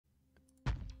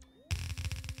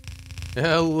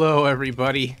Hello,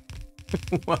 everybody.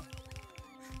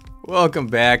 Welcome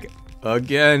back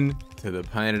again to the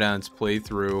pYanodons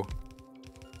playthrough.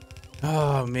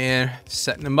 Oh man,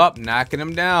 setting them up, knocking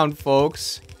them down,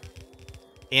 folks.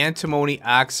 Antimony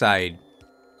Oxide.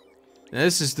 Now,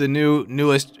 this is the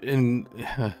newest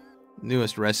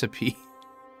recipe.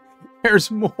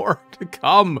 There's more to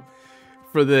come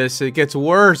for this. It gets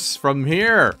worse from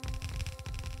here.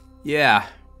 Yeah.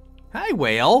 Hi,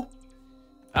 whale.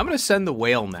 I'm gonna send the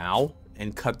whale now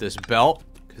and cut this belt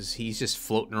because he's just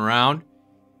floating around.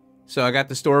 So I got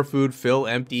the store food fill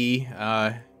empty.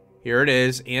 Here it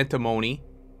is, antimony.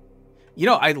 You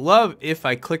know, I'd love if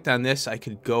I clicked on this, I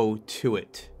could go to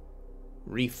it.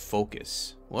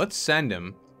 Refocus. Let's send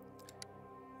him.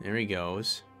 There he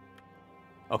goes.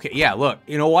 Okay, yeah, look.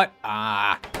 You know what?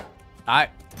 I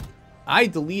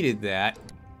deleted that.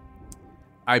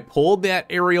 I pulled that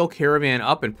aerial caravan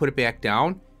up and put it back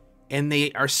down, and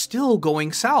they are still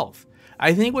going south.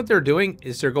 I think what they're doing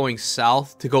is they're going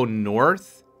south to go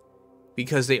north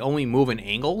because they only move in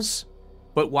angles.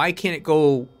 But why can't it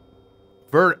go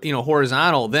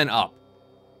horizontal then up?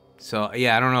 So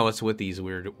yeah, I don't know what's with these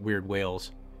weird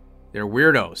whales. They're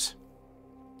weirdos.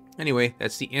 Anyway,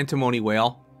 that's the antimony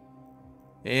whale.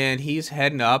 And he's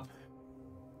heading up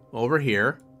over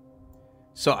here.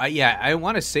 So I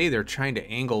want to say they're trying to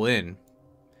angle in.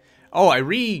 Oh, I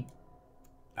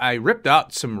ripped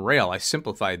out some rail. I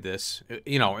simplified this.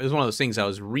 You know, it was one of those things. I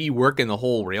was reworking the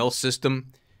whole rail system,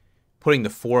 putting the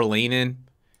 4-lane in,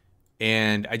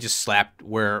 and I just slapped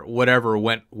whatever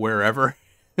went wherever.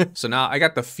 So now I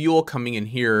got the fuel coming in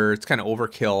here. It's kind of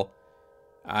overkill.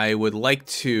 I would like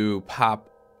to pop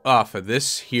off of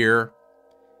this here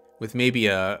with maybe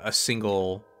a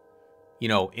single,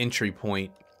 entry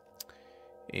point.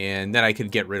 And then I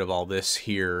could get rid of all this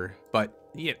here. But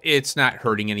it's not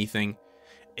hurting anything.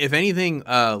 If anything,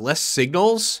 less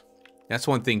signals. That's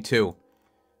one thing too.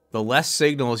 The less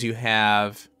signals you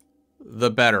have,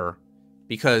 the better.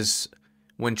 Because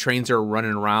when trains are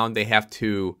running around,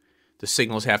 the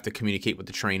signals have to communicate with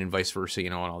the train and vice versa,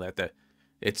 and all that.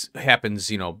 It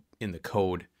happens, in the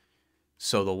code.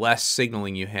 So the less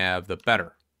signaling you have, the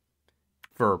better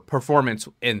for performance.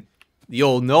 And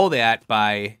you'll know that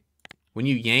by when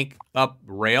you yank up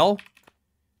rail,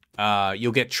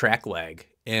 you'll get track lag.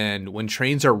 And when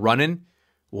trains are running,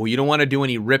 well, you don't want to do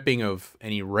any ripping of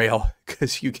any rail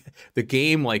because the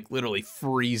game literally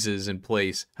freezes in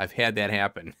place. I've had that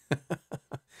happen.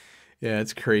 Yeah,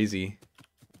 it's crazy.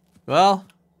 Well,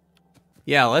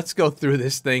 yeah, let's go through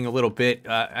this thing a little bit.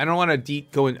 I don't want to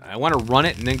go in. I want to run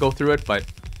it and then go through it, but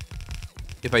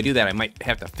if I do that, I might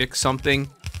have to fix something.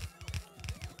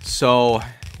 So,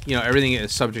 everything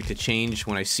is subject to change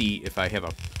when I see if I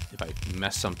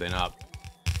mess something up.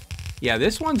 Yeah,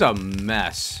 this one's a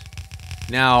mess.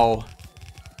 Now,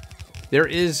 there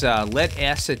is lead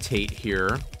acetate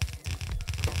here.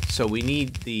 So we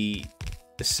need the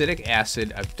acetic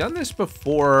acid. I've done this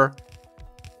before,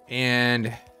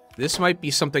 and this might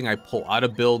be something I pull out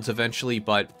of builds eventually,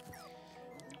 but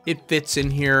it fits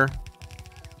in here.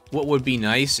 What would be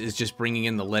nice is just bringing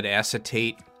in the lead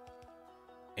acetate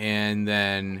and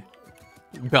then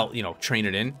train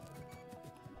it in.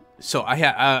 So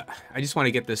I just want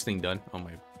to get this thing done. Oh,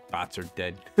 my bots are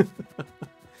dead.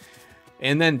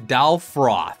 And then Dal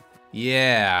Froth.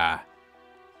 Yeah.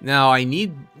 Now I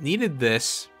needed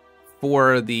this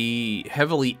for the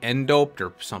heavily end-doped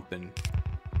or something.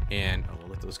 And I'll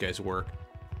let those guys work.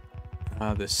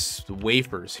 The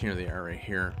wafers, here they are right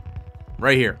here.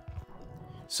 Right here.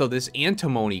 So this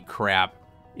antimony crap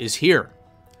is here.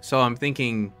 So I'm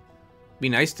thinking it'd be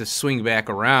nice to swing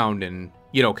back around and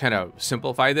kind of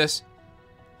simplify this.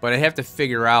 But I have to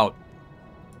figure out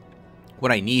what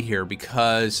I need here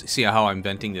because, see how I'm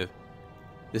venting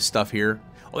this stuff here?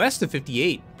 Oh, that's the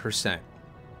 58%.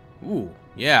 Ooh,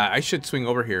 yeah, I should swing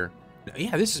over here.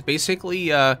 Yeah, this is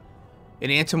basically an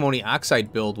antimony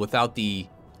oxide build without the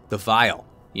vial,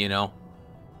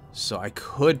 So I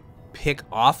could pick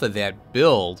off of that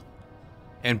build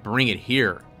and bring it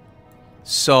here.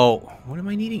 So, what am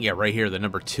I needing? Yeah, right here, the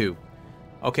number 2.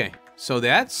 Okay. So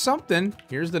that's something.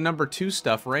 Here's the number 2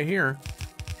 stuff right here.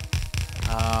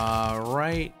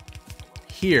 Right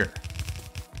here.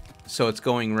 So it's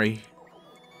going right.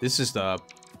 This is the.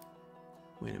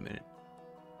 Wait a minute.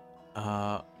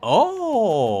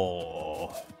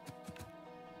 Oh.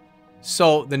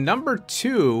 So the number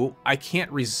 2, I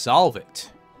can't resolve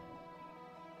it.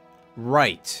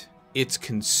 Right. It's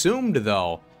consumed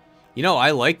though. I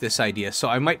like this idea. So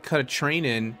I might cut a train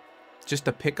in just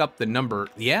to pick up the number.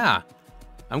 Yeah.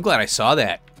 I'm glad I saw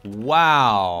that.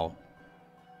 Wow.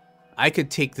 I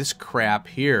could take this crap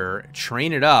here,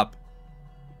 train it up,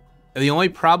 The only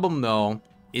problem, though,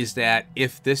 is that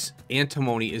if this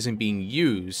antimony isn't being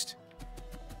used,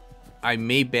 I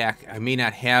may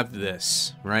not have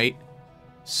this, right?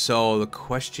 So the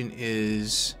question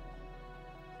is,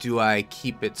 do I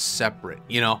keep it separate?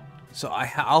 You know, so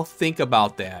I'll think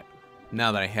about that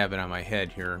now that I have it on my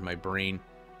head here in my brain.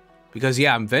 Because,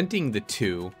 yeah, I'm venting the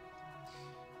 2.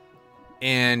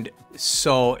 And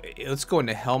so let's go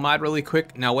into hell mod really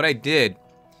quick. Now, what I did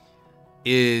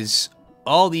is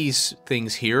all these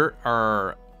things here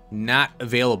are not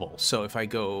available. So if I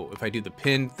do the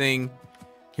pin thing,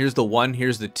 here's the 1,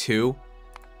 here's the 2.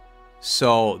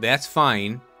 So that's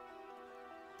fine.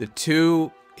 The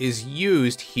 2 is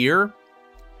used here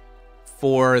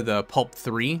for the pulp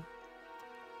 3.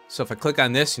 So if I click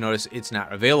on this, you notice it's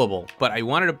not available. But I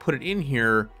wanted to put it in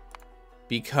here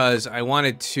because I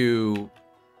wanted to,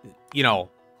 you know,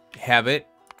 have it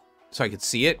so I could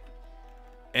see it.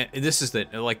 And this is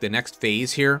the next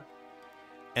phase here.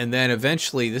 And then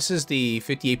eventually, this is the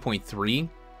 58.3.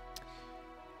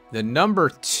 The number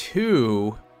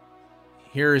 2,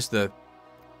 here's the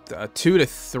 2 to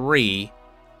 3.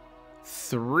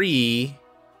 3,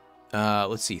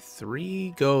 let's see,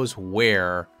 3 goes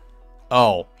where?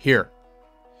 Oh, here.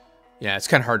 Yeah, it's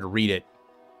kind of hard to read it.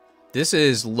 This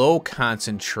is low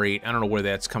concentrate. I don't know where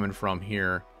that's coming from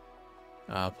here.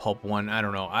 Pulp 1, I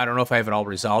don't know. I don't know if I have it all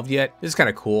resolved yet. This is kind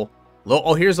of cool.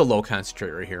 Oh, here's the low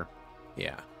concentrate right here.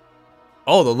 Yeah.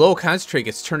 Oh, the low concentrate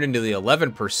gets turned into the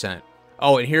 11%.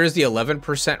 Oh, and here's the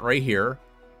 11% right here.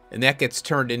 And that gets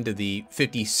turned into the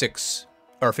 56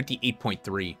 or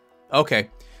 58.3. Okay,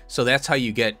 so that's how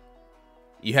you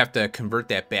have to convert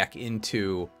that back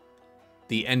into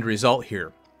the end result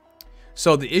here.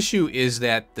 So the issue is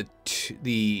that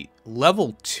the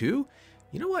level 2,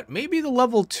 you know what? Maybe the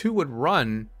level 2 would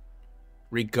run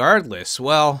regardless.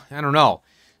 Well, I don't know.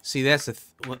 See, that's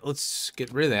let's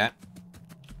get rid of that.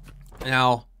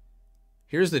 Now,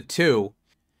 here's the 2.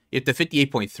 If the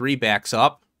 58.3 backs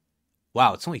up,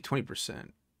 wow, it's only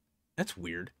 20%. That's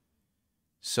weird.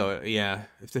 So, yeah,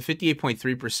 if the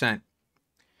 58.3%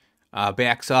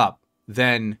 backs up,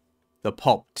 then the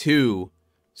pulp 2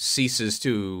 ceases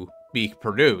to be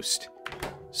produced.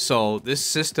 So this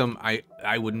system,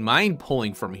 I wouldn't mind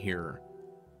pulling from here,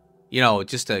 you know,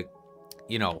 just to,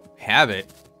 you know, have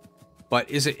it. But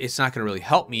it's not going to really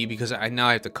help me because now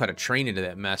I have to cut a train into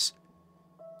that mess.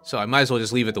 So I might as well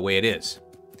just leave it the way it is.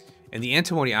 And the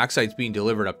antimony oxide is being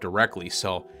delivered up directly.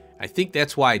 So I think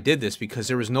that's why I did this, because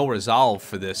there was no resolve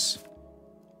for this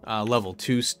level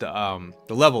 2 stuff.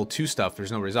 The level 2 stuff,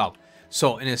 there's no resolve.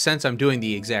 So in a sense, I'm doing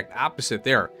the exact opposite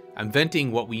there. I'm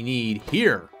venting what we need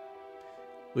here,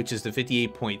 which is the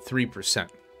 58.3%.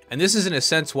 And this is in a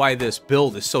sense why this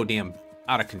build is so damn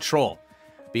out of control,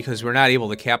 because we're not able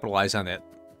to capitalize on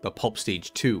the pulp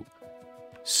stage 2.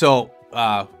 So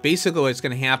basically what's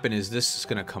going to happen is this is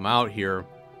going to come out here,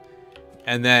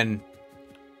 and then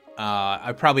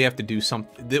I probably have to do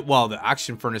something. Well, the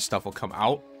oxygen furnace stuff will come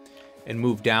out and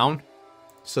move down.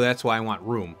 So that's why I want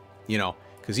room, you know,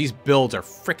 because these builds are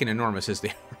freaking enormous as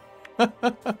they are.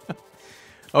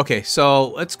 Okay, so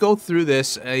let's go through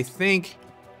this. I think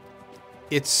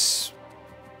there's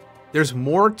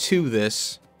more to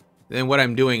this than what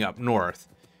I'm doing up north.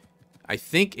 I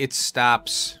think it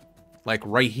stops like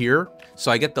right here.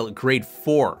 So I get the grade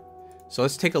 4. So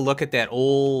let's take a look at that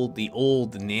the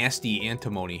old nasty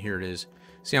antimony. Here it is.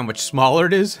 See how much smaller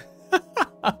it is?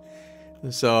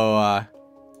 So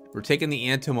we're taking the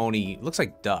antimony, it looks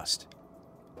like dust.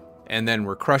 And then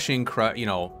we're crushing,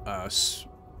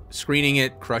 screening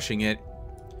it, crushing it.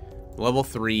 Level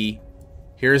 3.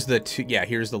 Here's the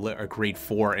here's the grade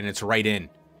 4, and it's right in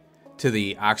to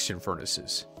the oxygen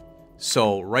furnaces.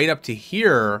 So right up to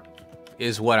here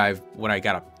is what I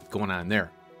got going on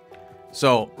there.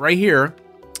 So right here,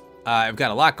 I've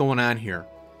got a lot going on here.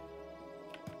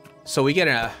 So we get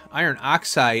an iron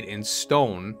oxide and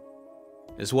stone,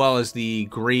 as well as the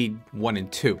grade 1 and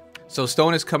 2. So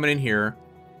stone is coming in here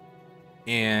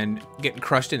and getting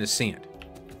crushed into sand.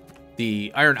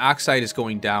 The iron oxide is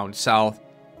going down south,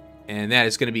 and that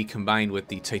is going to be combined with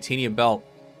the titanium belt,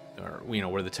 or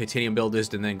where the titanium belt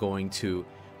is, and then going to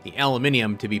the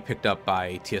aluminium to be picked up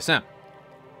by TSM.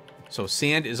 So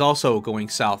sand is also going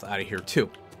south out of here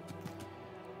too.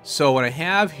 So what I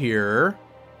have here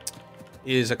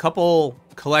is a couple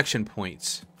collection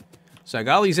points. So I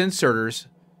got all these inserters.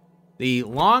 The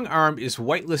long arm is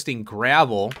whitelisting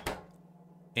gravel,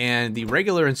 and the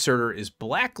regular inserter is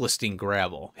blacklisting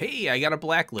gravel. Hey, I got a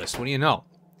blacklist. What do you know?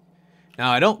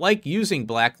 Now, I don't like using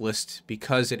blacklist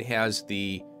because it has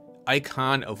the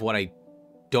icon of what I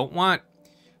don't want.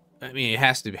 I mean, it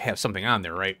has to have something on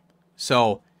there, right?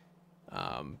 So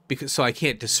because so I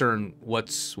can't discern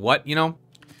what's what, you know.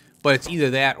 But it's either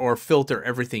that or filter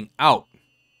everything out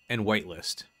and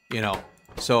whitelist, you know.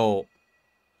 So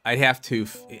I'd have to.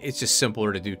 It's just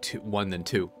simpler to do one than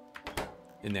two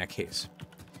in that case.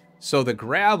 So the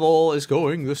gravel is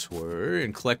going this way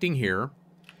and collecting here.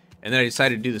 And then I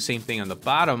decided to do the same thing on the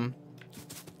bottom,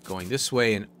 going this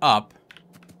way and up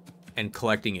and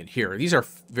collecting it here. These are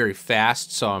very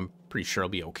fast, so I'm pretty sure I'll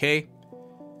be okay.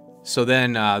 So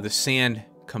then the sand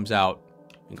comes out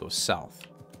and goes south.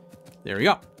 There we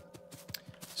go.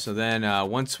 So then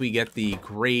once we get the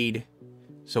grade,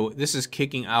 so this is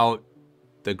kicking out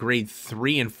the grade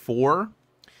 3 and 4.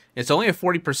 It's only a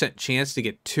 40% chance to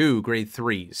get 2 grade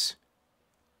 3s.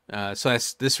 So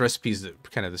this recipe is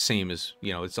kind of the same as,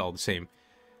 you know, it's all the same.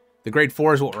 The grade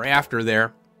 4 is what we're after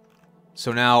there.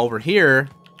 So now over here,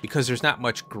 because there's not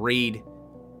much grade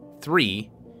 3,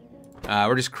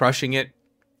 we're just crushing it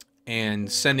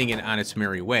and sending it on its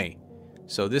merry way.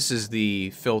 So this is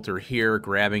the filter here,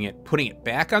 grabbing it, putting it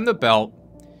back on the belt,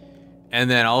 and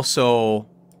then also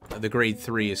the grade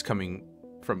 3 is coming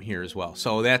from here as well.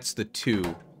 So that's the 2.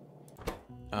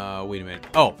 Wait a minute.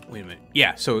 Oh, wait a minute.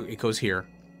 Yeah, so it goes here.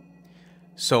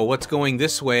 So what's going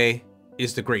this way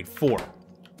is the grade 4.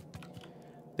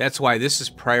 That's why this is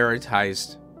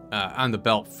prioritized on the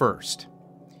belt first.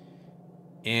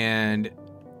 And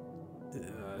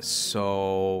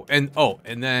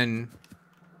and then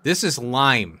this is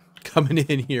lime coming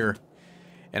in here.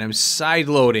 And I'm side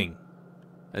loading.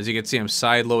 As you can see, I'm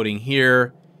side loading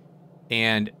here.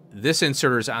 And this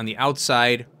inserter is on the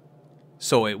outside.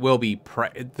 So it will be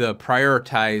the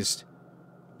prioritized.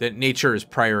 The nature is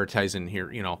prioritizing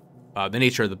here, you know, the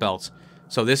nature of the belts.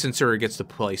 So this inserter gets to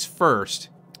place first,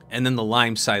 and then the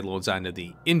lime side loads onto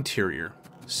the interior.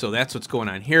 So that's what's going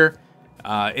on here.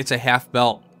 It's a half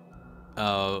belt,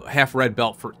 half red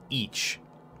belt for each,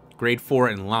 grade 4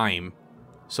 and lime.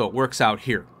 So it works out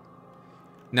here.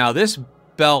 Now this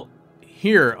belt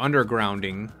here,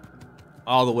 undergrounding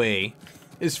all the way,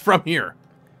 is from here.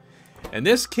 And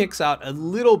this kicks out a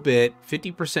little bit,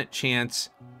 50%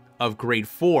 chance of grade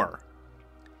 4,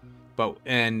 the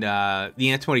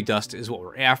antimony dust is what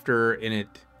we're after, and it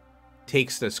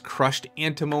takes this crushed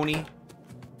antimony,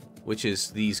 which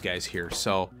is these guys here.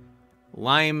 So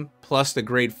lime plus the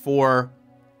grade 4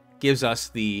 gives us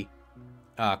the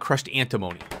crushed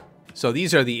antimony. So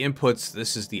these are the inputs.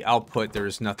 This is the output.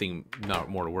 There's nothing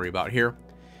more to worry about here.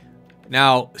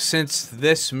 Now, since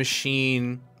these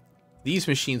machines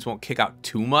won't kick out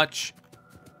too much,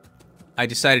 I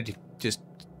decided to just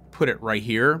put it right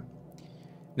here.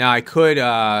 Now I could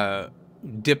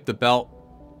dip the belt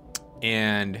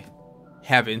and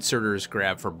have inserters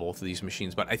grab for both of these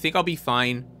machines, but I think I'll be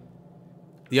fine.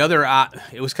 The other,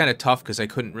 it was kind of tough because I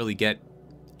couldn't really get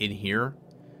in here.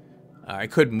 I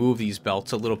could move these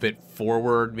belts a little bit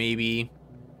forward, maybe.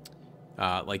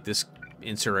 Like this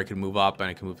insert I could move up, and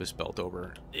I can move this belt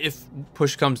over. If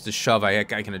push comes to shove, I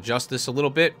can adjust this a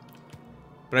little bit.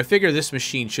 But I figure this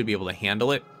machine should be able to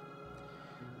handle it.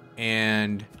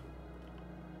 And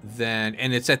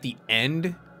it's at the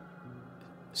end,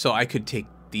 so I could take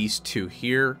these two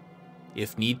here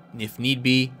if need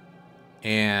be,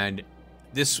 and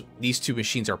these two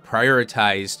machines are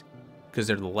prioritized because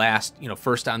they're the last,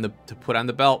 first on to put on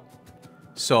the belt.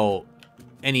 So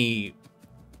the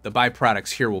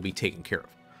byproducts here will be taken care of.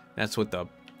 That's what the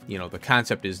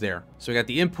concept is there. So we got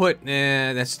the input,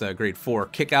 that's the grade 4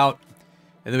 kick out,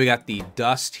 and then we got the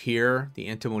dust here, the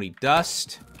antimony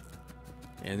dust.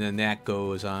 And then that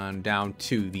goes on down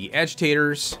to the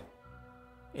agitators.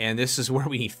 And this is where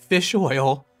we need fish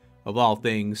oil, of all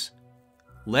things,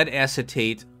 lead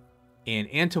acetate, and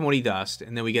antimony dust.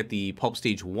 And then we get the pulp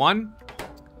stage 1.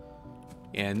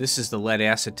 And this is the lead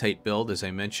acetate build, as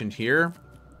I mentioned here.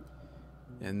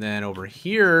 And then over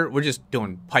here, we're just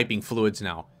doing piping fluids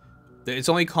now. It's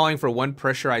only calling for 1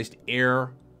 pressurized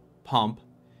air pump.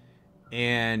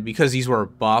 And because these were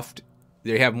buffed,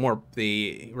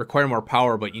 they require more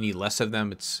power, but you need less of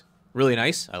them. It's really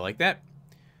nice. I like that.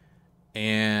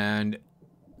 And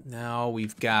now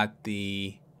we've got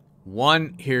the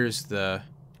one. Here's the,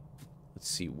 let's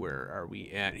see, where are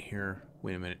we at here?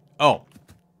 Wait a minute. Oh,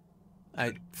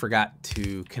 I forgot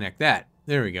to connect that.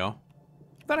 There we go.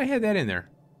 Thought I had that in there.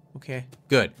 Okay,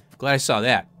 good. Glad I saw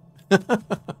that.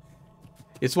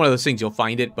 It's one of those things, you'll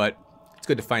find it, but it's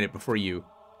good to find it before you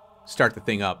start the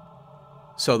thing up.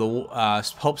 So the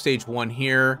pulp stage 1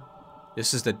 here.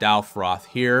 This is the Dow froth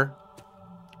here.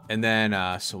 And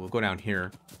then, so we'll go down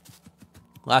here.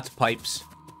 Lots of pipes.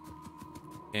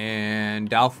 And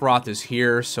Dow froth is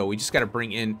here. So we just got to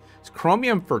bring in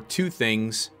chromium for 2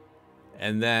 things.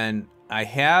 And then I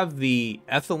have the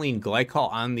ethylene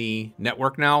glycol on the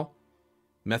network now.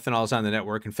 Methanol is on the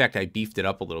network. In fact, I beefed it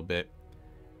up a little bit.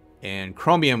 And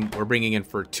chromium we're bringing in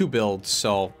for 2 builds,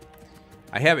 so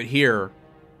I have it here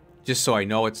just so I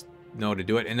know to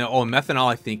do it. And oh,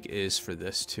 methanol I think is for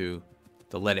this too,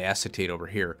 the lead acetate over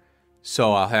here.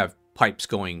 So I'll have pipes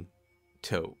going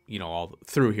to, you know, all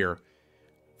through here.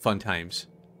 Fun times.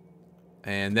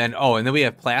 And then we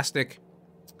have plastic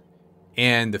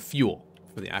and the fuel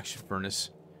for the oxygen furnace.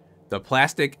 The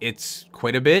plastic, it's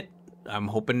quite a bit. I'm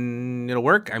hoping it'll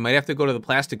work. I might have to go to the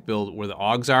plastic build where the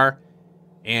augs are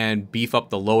and beef up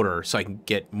the loader so I can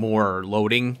get more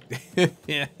loading.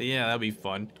 yeah, that'll be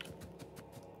fun.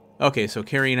 Okay, so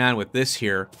carrying on with this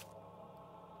here.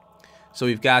 So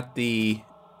we've got this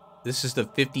is the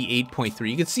 58.3.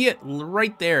 You can see it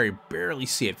right there. You barely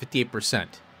see it, 58%.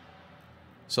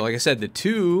 So like I said, the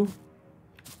 2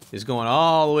 is going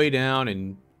all the way down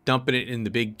and dumping it in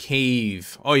the big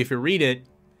cave. Oh, if you read it,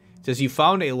 it says you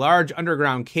found a large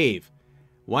underground cave.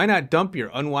 Why not dump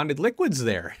your unwanted liquids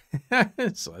there?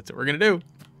 So that's what we're gonna do.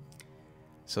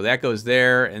 So that goes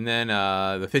there, and then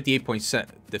the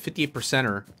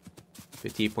 58%er,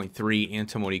 58.3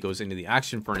 antimony goes into the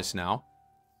oxygen furnace now,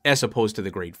 as opposed to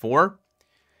the grade 4.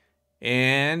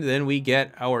 And then we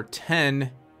get our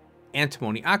 10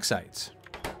 antimony oxides.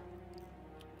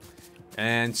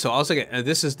 And so also get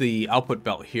this is the output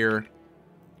belt here.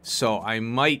 So I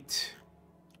might.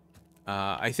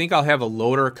 I think I'll have a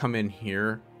loader come in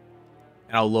here,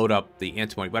 and I'll load up the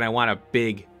antimony. But I want a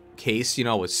big case, you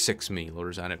know, with 6 mini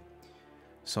loaders on it.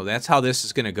 So that's how this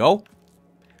is gonna go.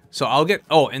 So I'll get.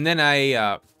 Oh, and then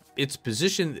it's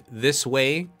positioned this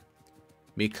way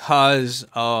because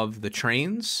of the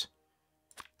trains,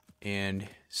 and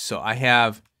so I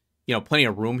have, you know, plenty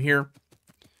of room here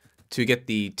to get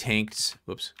the tanked.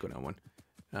 Whoops, go down one.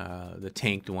 The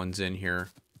tanked ones in here.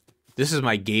 This is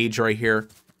my gauge right here.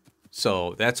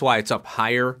 So that's why it's up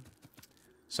higher,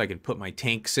 so I can put my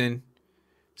tanks in.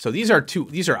 So these are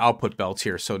output belts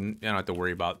here, so I don't have to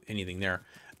worry about anything there.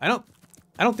 I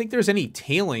don't think there's any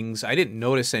tailings. I didn't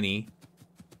notice any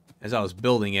as I was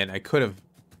building it. I could have.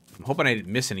 I'm hoping I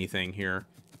didn't miss anything here.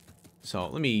 So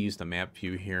let me use the map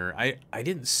view here. I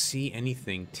didn't see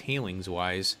anything tailings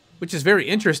wise, which is very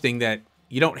interesting that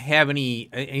you don't have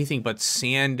anything but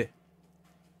sand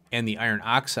and the iron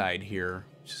oxide here,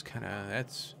 which is kind of,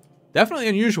 that's definitely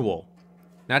unusual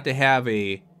not to have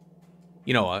a,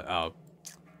 you know, a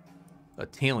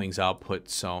tailings output.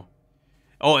 So,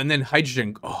 oh, and then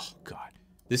hydrogen. Oh God,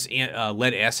 this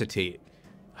lead acetate,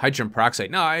 hydrogen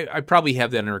peroxide. No, I probably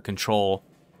have that under control.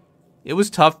 It was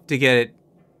tough to get it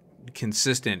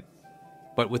consistent,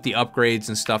 but with the upgrades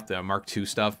and stuff, the Mark II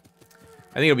stuff,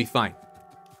 I think it'll be fine.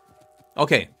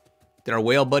 Okay, did our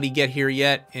whale buddy get here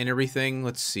yet and everything?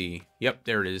 Let's see. Yep,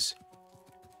 there it is.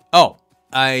 Oh,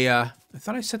 I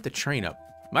thought I set the train up.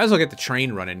 Might as well get the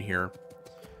train running here.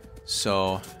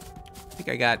 So, I think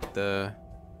I got the...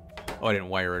 Oh, I didn't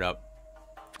wire it up.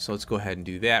 So let's go ahead and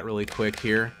do that really quick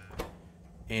here.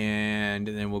 And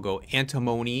then we'll go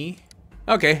antimony.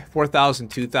 Okay, 4,000,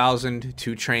 2,000,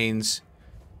 2 trains.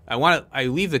 I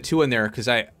leave the 2 in there because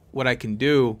what I can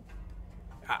do,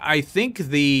 I think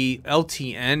the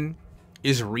LTN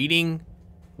is reading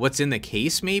what's in the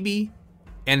case maybe,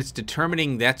 and it's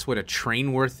determining that's what a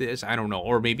train worth is. I don't know,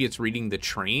 or maybe it's reading the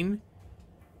train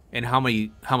and how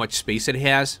much space it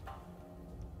has.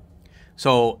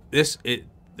 So the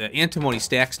antimony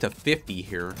stacks to 50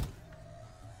 here.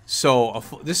 So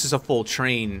this is a full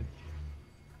train.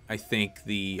 I think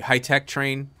the high-tech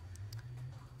train.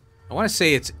 I want to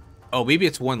say it's, oh, maybe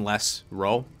it's 1 less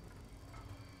row.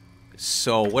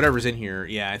 So whatever's in here,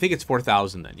 yeah, I think it's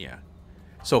 4,000 then, yeah.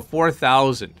 So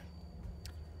 4,000.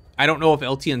 I don't know if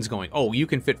LTN's going, oh, you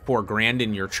can fit 4 grand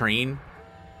in your train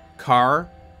car.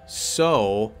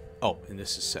 So, oh, and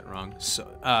this is set wrong. So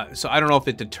I don't know if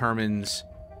it determines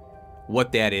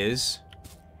what that is,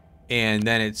 and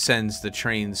then it sends the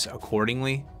trains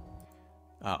accordingly.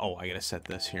 Oh, I gotta set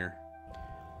this here.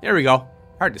 There we go.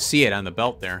 Hard to see it on the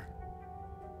belt there,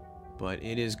 but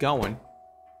it is going.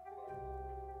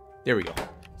 There we go.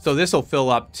 So this will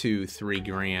fill up to 3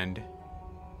 grand,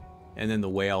 and then the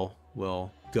whale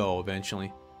will go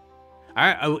eventually.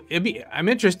 I'm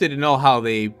interested to know how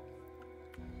they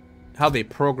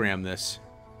program this.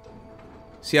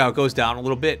 See how it goes down a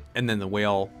little bit, and then the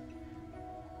whale.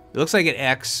 It looks like it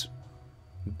acts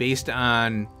based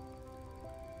on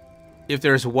if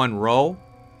there's 1 row,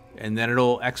 and then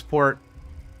it'll export.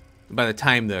 By the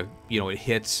time it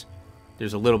hits,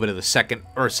 there's a little bit of the second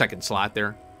slot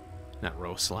there, not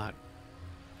row slot.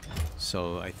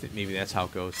 So I think maybe that's how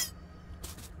it goes.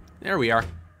 There we are.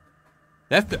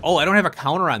 Oh, I don't have a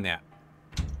counter on that.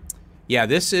 Yeah,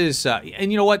 this is,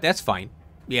 and you know what? That's fine.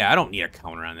 Yeah, I don't need a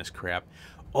counter on this crap.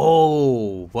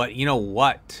 Oh, but you know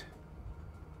what?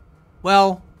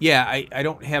 Well, yeah, I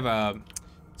don't have a,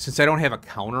 since I don't have a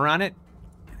counter on it,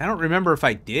 I don't remember if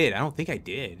I did. I don't think I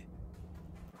did.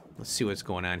 Let's see what's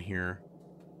going on here.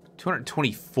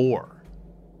 224.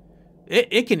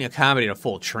 It can accommodate a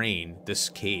full train, this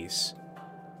case.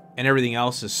 And everything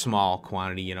else is small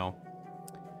quantity, you know.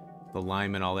 The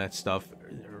lime and all that stuff.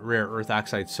 Rare earth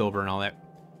oxide, silver, and all that.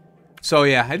 So,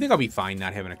 yeah, I think I'll be fine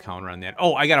not having a counter on that.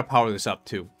 Oh, I got to power this up,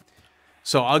 too.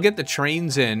 So, I'll get the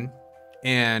trains in,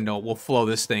 and we'll flow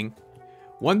this thing.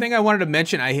 One thing I wanted to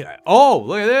mention, oh,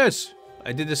 look at this.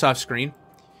 I did this off screen.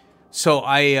 So,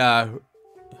 I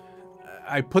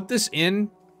put this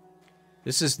in.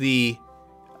 This is the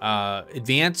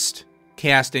advanced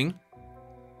casting.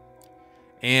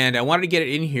 And I wanted to get it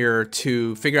in here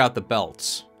to figure out the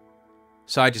belts.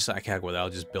 So I can't go with that. I'll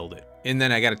just build it. And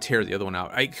then I got to tear the other one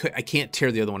out. I can't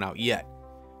tear the other one out yet.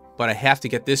 But I have to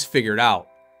get this figured out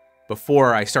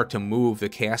before I start to move the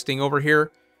casting over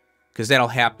here. Because that'll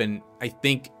happen, I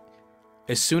think,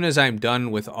 as soon as I'm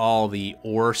done with all the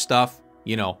ore stuff.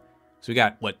 You know, so we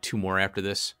got, what, 2 more after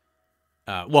this?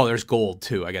 Well, there's gold,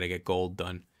 too. I got to get gold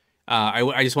done.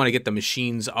 I just want to get the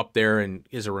machines up there and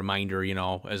as a reminder, you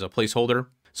know, as a placeholder.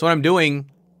 So what I'm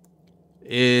doing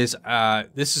is,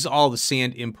 this is all the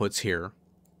sand inputs here.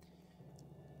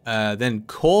 Then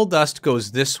coal dust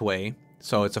goes this way,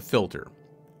 so it's a filter.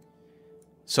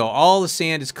 So all the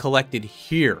sand is collected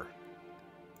here.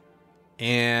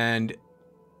 And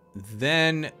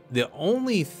then the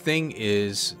only thing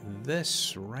is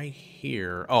this right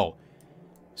here. Oh,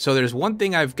 so there's one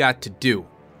thing I've got to do.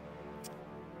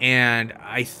 And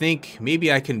I think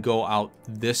maybe I can go out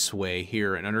this way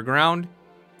here in underground.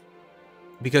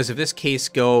 Because if this case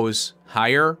goes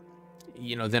higher,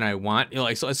 you know, than I want, you know,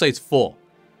 like, so let's say it's full.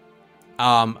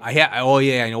 Oh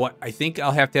yeah, you know what? I think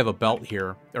I'll have to have a belt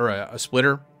here, or a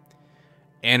splitter.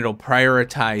 And it'll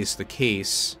prioritize the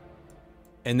case.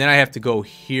 And then I have to go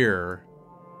here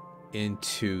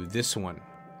into this one.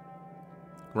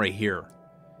 Right here.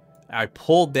 I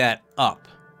pulled that up.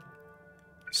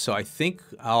 So I think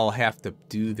I'll have to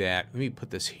do that. Let me put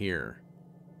this here.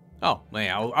 Oh,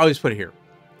 yeah, I'll just put it here.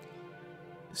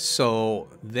 So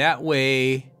that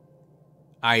way,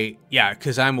 yeah,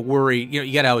 because I'm worried. You know,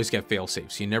 you got to always get fail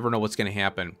safes. You never know what's going to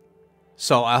happen.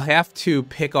 So I'll have to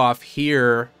pick off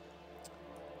here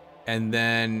and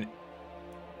then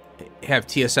have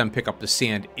TSM pick up the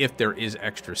sand if there is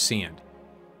extra sand.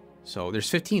 So there's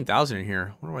 15,000 in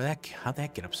here. I wonder how'd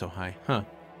that get up so high? Huh.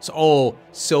 So, oh,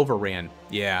 silver ran.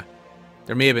 Yeah.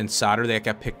 There may have been solder that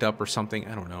got picked up or something.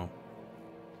 I don't know.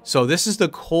 So this is the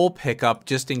coal pickup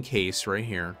just in case right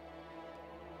here.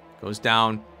 Goes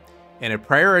down. And it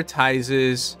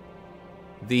prioritizes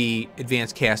the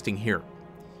advanced casting here.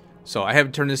 So I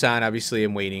haven't turned this on. Obviously,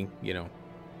 I'm waiting, you know.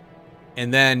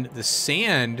 And then the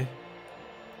sand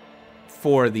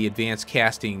for the advanced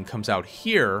casting comes out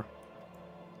here.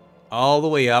 All the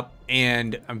way up.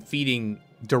 And I'm feeding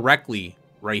directly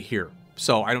right here.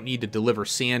 So I don't need to deliver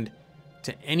sand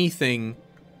to anything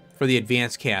for the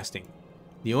advanced casting.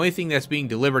 The only thing that's being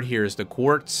delivered here is the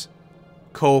quartz,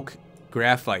 coke,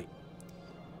 graphite,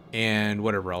 and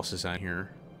whatever else is on here.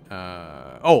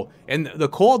 Oh, and the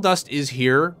coal dust is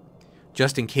here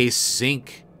just in case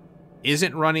zinc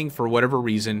isn't running for whatever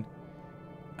reason.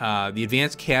 The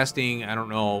advanced casting, I don't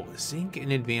know. Zinc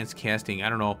and advanced casting, I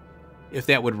don't know if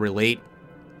that would relate.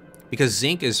 Because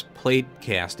zinc is plate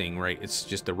casting, right? It's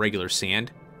just the regular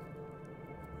sand.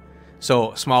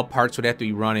 So small parts would have to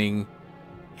be running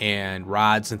and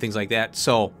rods and things like that.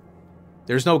 So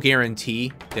there's no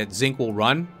guarantee that zinc will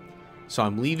run. So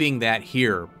I'm leaving that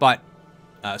here. But,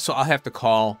 so I'll have to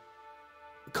call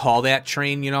that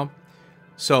train, you know.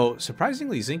 So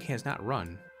surprisingly, zinc has not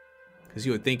run. Because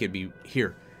you would think it'd be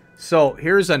here. So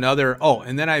here's another, oh,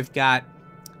 and then I've got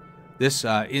this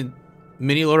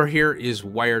mini loader here is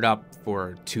wired up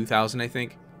for 2,000, I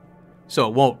think. So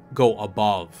it won't go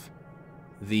above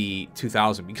the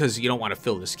 2,000 because you don't want to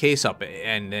fill this case up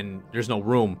and then there's no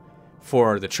room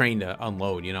for the train to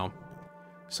unload, you know.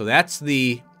 So that's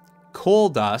the coal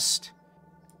dust.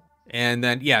 And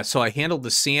then, yeah, so I handled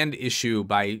the sand issue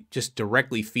by just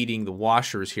directly feeding the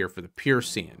washers here for the pure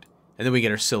sand. And then we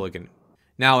get our silicon.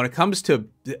 Now, when it comes to,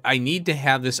 I need to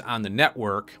have this on the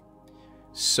network.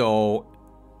 So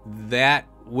that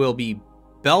will be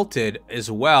belted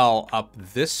as well up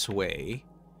this way.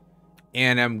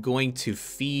 And I'm going to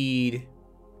feed,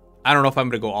 I don't know if I'm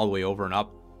going to go all the way over and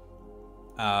up.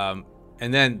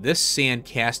 And then this sand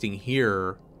casting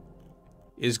here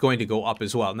is going to go up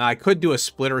as well. Now, I could do a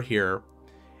splitter here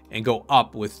and go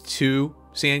up with 2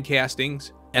 sand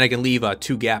castings, and I can leave a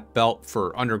 2-gap belt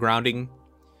for undergrounding,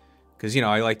 because, you know,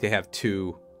 I like to have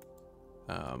 2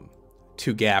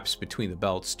 gaps between the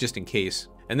belts just in case.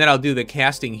 And then I'll do the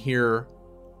casting here,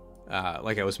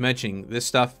 like I was mentioning, this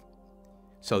stuff.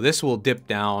 So this will dip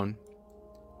down,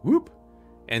 whoop,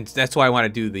 and that's why I want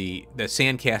to do the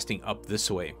sand casting up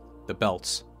this way, the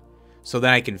belts, so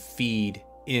that I can feed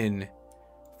in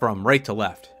from right to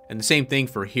left. And the same thing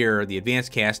for here, the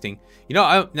advanced casting. You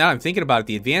know, now I'm thinking about it,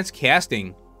 the advanced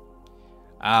casting,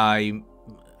 I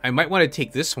might want to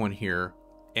take this one here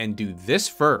and do this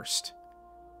first.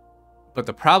 But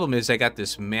the problem is I got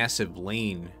this massive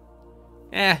lane.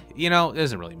 You know, it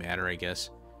doesn't really matter, I guess.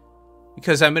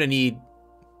 Because I'm going to need...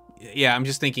 Yeah, I'm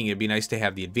just thinking it'd be nice to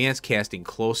have the advanced casting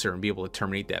closer and be able to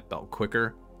terminate that belt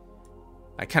quicker.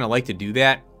 I kind of like to do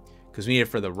that because we need it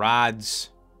for the rods,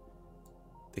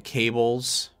 the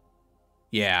cables.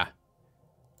 Yeah.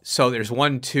 So there's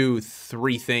 1, 2,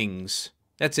 3 things.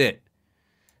 That's it.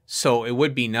 So it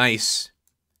would be nice.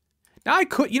 Now I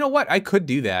could, you know what? I could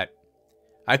do that.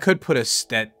 I could put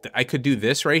I could do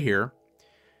this right here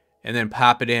and then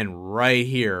pop it in right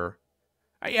here.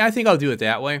 I think I'll do it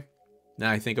that way.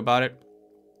 Now I think about it.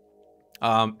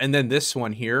 And then this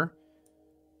one here,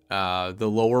 the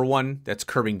lower one that's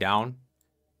curving down.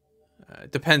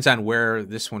 It depends on where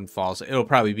this one falls. It'll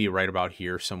probably be right about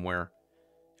here somewhere.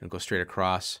 It'll go straight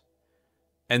across.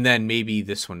 And then maybe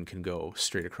this one can go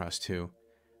straight across too.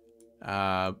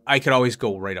 I could always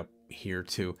go right up here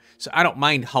too. So I don't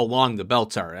mind how long the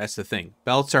belts are. That's the thing.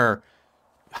 Belts are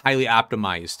highly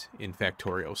optimized in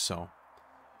Factorio, so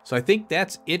I think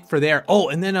that's it for there. Oh,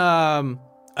 and then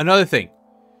another thing.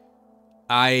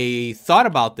 I thought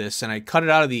about this and I cut it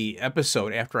out of the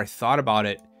episode after I thought about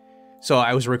it. So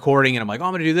I was recording and I'm like, oh,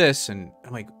 I'm going to do this. And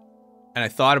I'm like, and I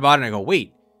thought about it and I go,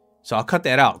 wait. So I'll cut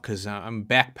that out because I'm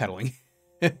backpedaling.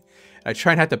 I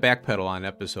try not to backpedal on an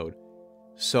episode.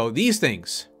 So these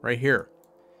things right here.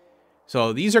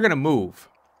 So these are going to move.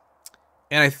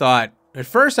 And I thought, at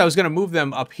first I was going to move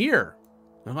them up here.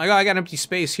 I'm like, oh, I got empty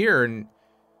space here. And,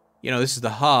 you know, this is the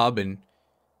hub. And,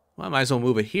 well, I might as well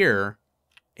move it here.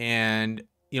 And,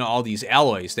 you know, all these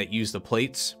alloys that use the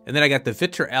plates. And then I got the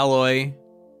Vitra alloy,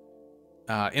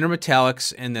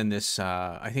 intermetallics, and then this,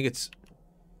 I think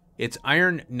it's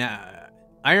iron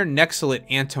nexalate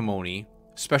antimony,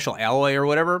 special alloy or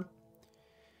whatever.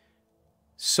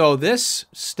 So this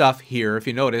stuff here, if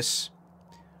you notice,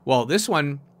 well, this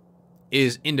one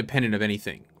is independent of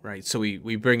anything, right? So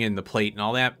we bring in the plate and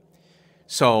all that.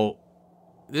 So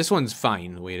this one's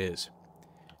fine the way it is.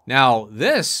 Now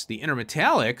this, the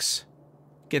intermetallics,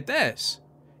 get this.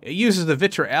 It uses the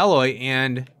Vitra alloy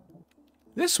and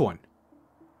this one.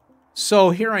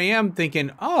 So here I am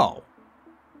thinking, oh,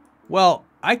 well,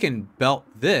 I can belt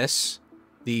this,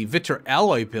 the Vitra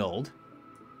alloy build,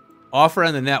 offer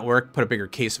on the network, put a bigger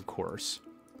case, of course.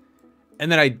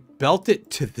 And then I belt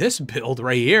it to this build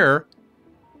right here.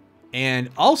 And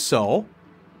also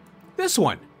this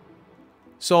one.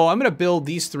 So I'm going to build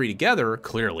these 3 together,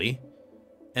 clearly.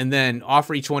 And then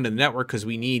offer each one to the network because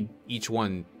we need each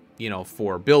one, you know,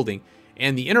 for building.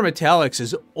 And the intermetallics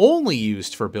is only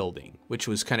used for building, which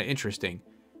was kind of interesting.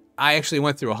 I actually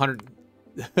went through 100...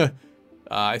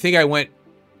 I think I went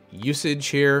usage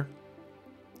here.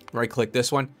 Right-click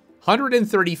this one.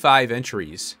 135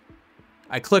 entries.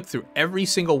 I clicked through every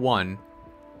single one,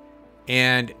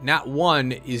 and not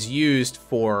one is used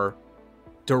for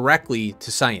directly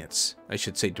to science. I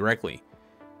should say directly.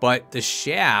 But the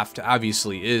shaft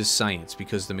obviously is science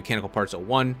because the mechanical part's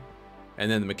 01,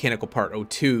 and then the mechanical part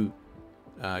 02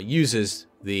 uses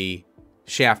the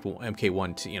shaft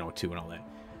MK1 to, you know, 2 and all that.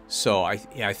 So I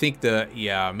think the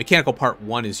mechanical part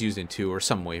 1 is used in 2 or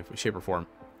some way, shape or form.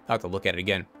 I'll have to look at it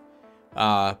again.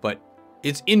 But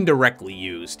it's indirectly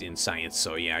used in science,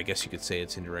 so yeah, I guess you could say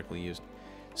it's indirectly used.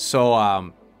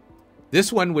 So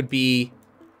this one would be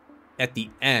at the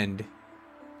end,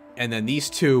 and then these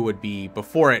 2 would be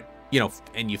before it, you know,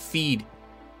 and you feed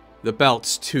the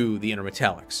belts to the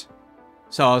intermetallics.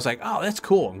 So I was like, oh, that's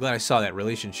cool. I'm glad I saw that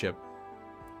relationship.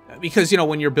 Because, you know,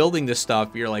 when you're building this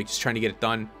stuff, you're like just trying to get it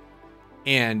done.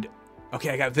 And, okay,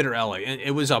 I got Vitra alloy. And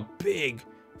it was a big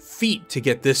feat to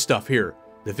get this stuff here.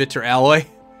 The Vitra alloy.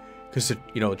 Because,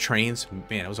 you know, trains,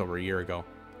 man, it was over a year ago.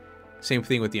 Same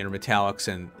thing with the intermetallics.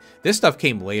 And this stuff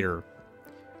came later.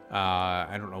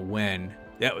 I don't know when.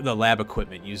 The lab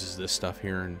equipment uses this stuff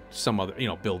here. And some other, you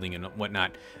know, building and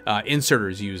whatnot.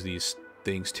 Inserters use these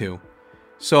things too.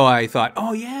 So I thought,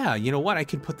 oh yeah, you know what? I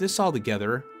could put this all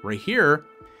together right here.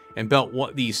 And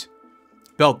belt these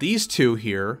 2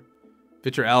 here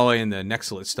Vitro alloy and the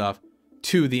Nexolite stuff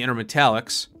to the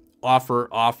intermetallics.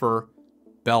 Offer,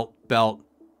 belt.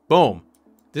 Boom.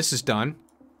 This is done.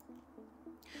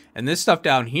 And this stuff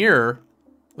down here,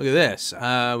 look at this. We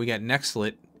got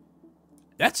Nexolite.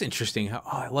 That's interesting. Oh,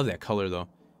 I love that color, though.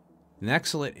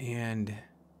 Nexolite and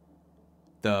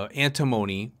the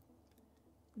antimony.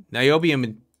 Niobium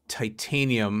and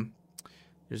titanium.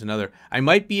 There's another. I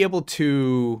might be able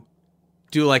to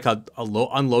do like a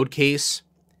unload case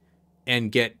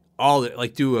and get all the,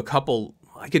 like do a couple.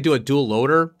 I could do a dual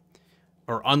loader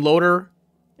or unloader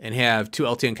and have 2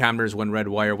 LTN commuters, 1 red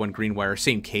wire, 1 green wire,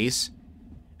 same case.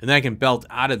 And then I can belt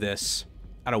out of this,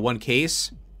 out of one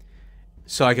case.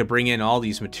 So I could bring in all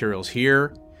these materials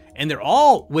here. And they're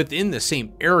all within the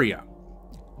same area.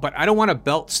 But I don't want to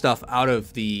belt stuff out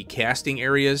of the casting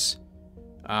areas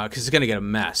because it's going to get a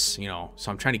mess, you know.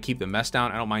 So I'm trying to keep the mess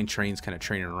down. I don't mind trains kind of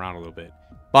training around a little bit.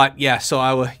 But yeah, so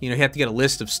I would, you have to get a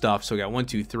list of stuff. So we got 1,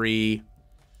 2, 3,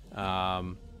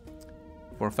 4,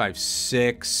 5,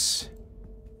 6,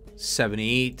 7,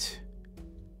 8.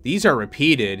 These are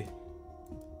repeated.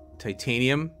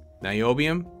 Titanium,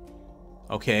 niobium.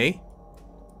 Okay.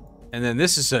 And then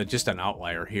this is just an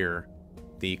outlier here.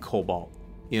 The cobalt,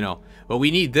 you know. But we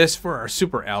need this for our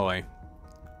super alloy.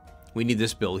 We need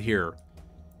this build here.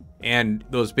 And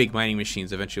those big mining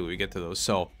machines, eventually we get to those.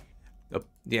 So,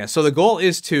 yeah. So the goal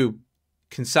is to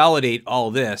consolidate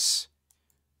all this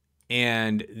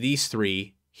and these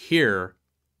 3 here.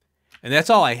 And that's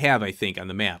all I have, I think, on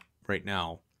the map right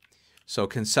now. So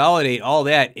consolidate all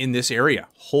that in this area.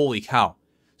 Holy cow.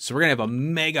 So we're going to have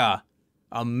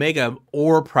a mega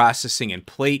ore processing and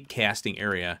plate casting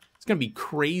area. It's going to be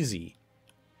crazy.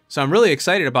 So I'm really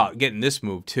excited about getting this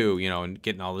moved too, you know, and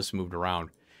getting all this moved around.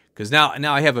 Because now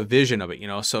I have a vision of it, you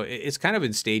know. So it's kind of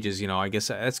in stages, you know. I guess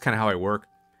that's kind of how I work.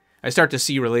 I start to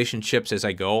see relationships as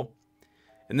I go.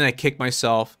 And then I kick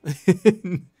myself.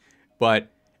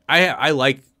 But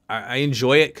I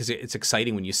enjoy it because it's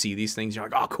exciting when you see these things. You're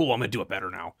like, oh, cool, I'm going to do it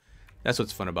better now. That's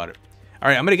what's fun about it. All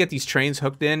right, I'm going to get these trains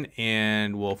hooked in,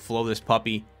 and we'll flow this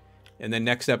puppy. And then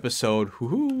next episode,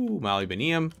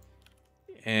 molybdenum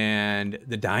and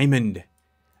the diamond.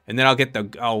 And then I'll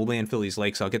landfill these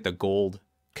lakes. I'll get the gold.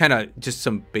 Kind of just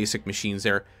some basic machines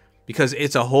there. Because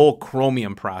it's a whole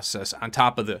chromium process on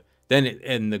top of the...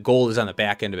 and the gold is on the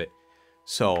back end of it.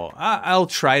 So I'll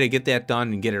try to get that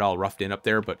done and get it all roughed in up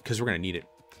there, but because we're going to need it.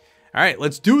 All right,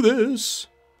 let's do this.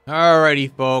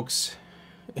 Alrighty, folks.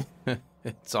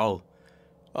 It's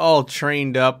all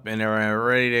trained up and they're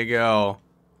ready to go.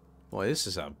 Boy, this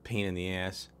is a pain in the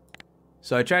ass.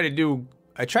 So I try to do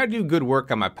good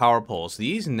work on my power poles.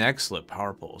 These Nexolite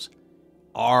power poles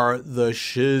are the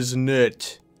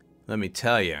shiznit. Let me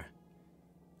tell you.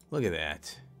 Look at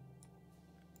that.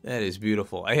 That is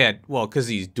beautiful. I had, well, because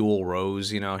these dual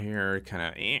rows, you know, here, kind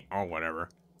of, or whatever.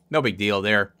 No big deal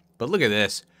there. But look at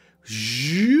this.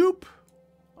 Zoop.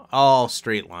 All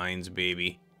straight lines,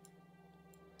 baby.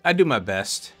 I do my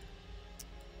best.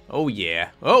 Oh,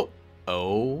 yeah. Oh,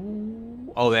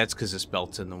 that's because this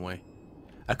belt's in the way.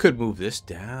 I could move this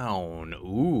down.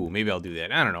 Ooh, maybe I'll do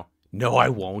that. I don't know. No, I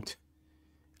won't.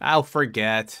 I'll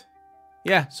forget.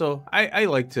 Yeah, so I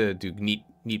like to do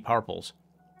neat power poles.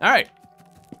 All right.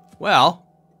 Well,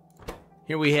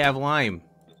 here we have lime.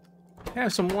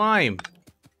 Have some lime.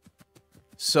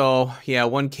 So, yeah,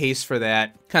 1 case for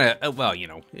that. Kind of, well, you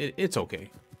know, it's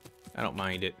okay. I don't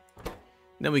mind it.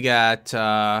 Then we got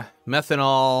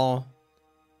methanol,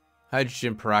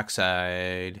 hydrogen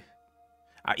peroxide.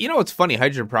 You know what's funny?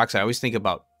 Hydrogen peroxide, I always think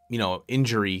about, you know,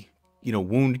 injury, you know,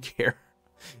 wound care.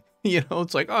 You know,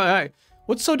 it's like, oh, hi.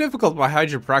 What's so difficult about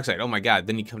hydrogen peroxide? Oh, my God.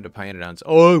 Then you come to pYanodons.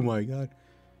 Oh, my God.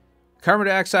 Carbon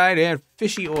dioxide and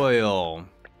fishy oil.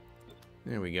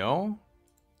 There we go.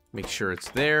 Make sure it's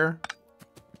there.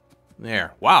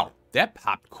 There. Wow. That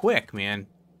popped quick, man.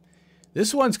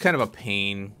 This one's kind of a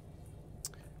pain.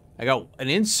 I got an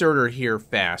inserter here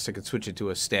fast. I could switch it to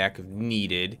a stack if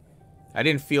needed. I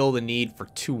didn't feel the need for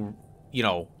 2, you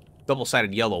know,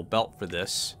 double-sided yellow belt for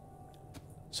this.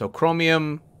 So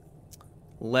chromium,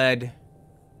 lead,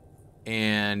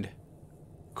 and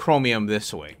chromium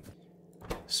this way.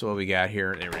 So what we got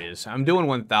here, there it is. I'm doing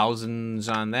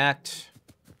 1000s on that.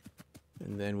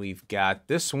 And then we've got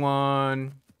this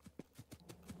one.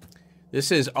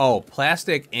 This is, oh,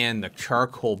 plastic and the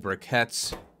charcoal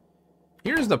briquettes.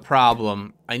 Here's the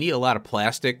problem. I need a lot of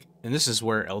plastic. And this is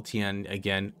where LTN,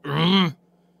 again,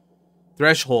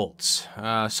 thresholds.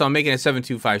 So I'm making it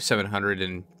 725, 700.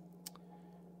 And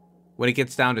when it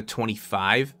gets down to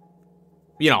 25,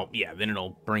 you know, yeah, then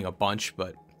it'll bring a bunch.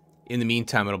 But in the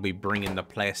meantime, it'll be bringing the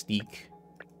plastique.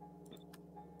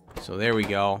 So there we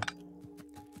go.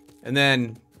 And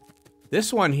then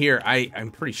this one here,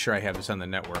 I'm pretty sure I have this on the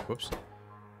network. Whoops.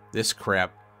 This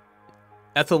crap.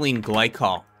 Ethylene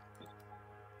glycol.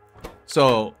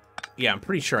 So, yeah, I'm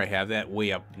pretty sure I have that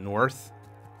way up north.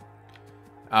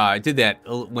 I did that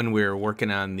when we were working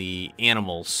on the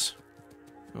animals.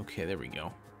 Okay, there we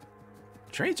go.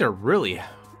 Trains are really...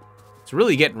 It's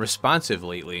really getting responsive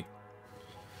lately.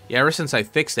 Yeah, ever since I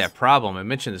fixed that problem, I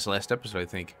mentioned this last episode, I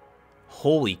think.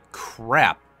 Holy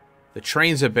crap. The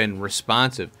trains have been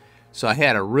responsive. So I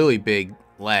had a really big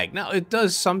lag. Now, it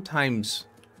does sometimes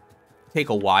take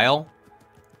a while.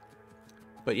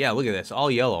 But yeah, look at this.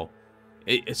 All yellow.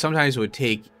 It sometimes would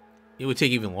take... It would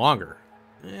take even longer.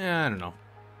 I don't know.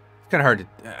 It's kind of hard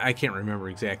to... I can't remember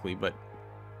exactly, but...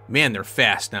 Man, they're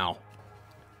fast now.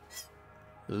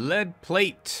 Lead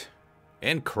plate.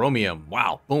 And chromium.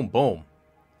 Wow. Boom, boom.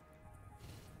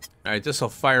 Alright, this will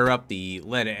fire up the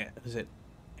lead... Is it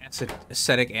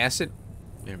acetic acid?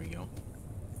 There we go.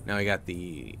 Now I got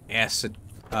the acetate.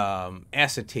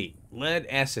 Lead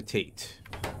acetate.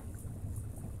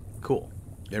 Cool.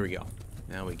 There we go.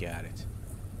 Now we got it.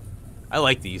 I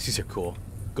like these. These are cool.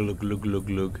 Glug, glug, glug,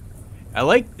 glug. I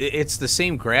like... It's the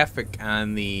same graphic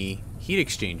on the heat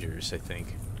exchangers, I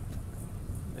think.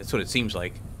 That's what it seems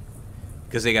like.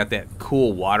 Because they got that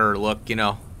cool water look, you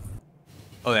know.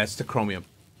 Oh, that's the chromium.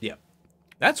 Yep.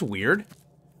 That's weird.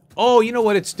 Oh, you know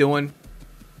what it's doing?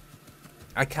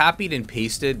 I copied and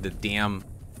pasted the damn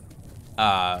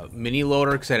mini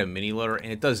loader, because I had a mini loader,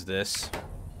 and it does this.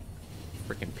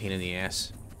 Freaking pain in the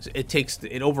ass.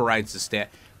 It overrides the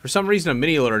stack. For some reason, a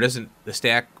mini loader doesn't... The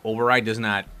stack override does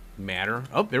not matter.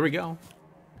 Oh, there we go.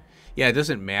 Yeah, it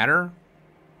doesn't matter.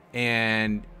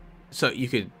 And... So you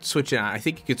could switch it on. I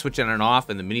think you could switch it on and off,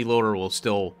 and the mini loader will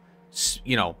still,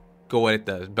 you know, go at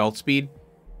the belt speed.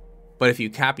 But if you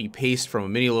copy paste from a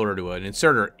mini loader to an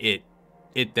inserter, it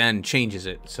then changes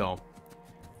it. So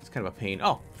it's kind of a pain.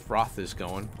 Oh, froth is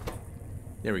going.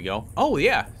 There we go. Oh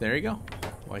yeah, there you go.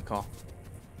 Glycol.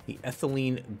 The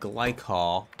ethylene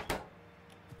glycol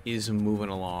is moving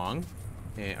along,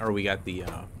 or we got the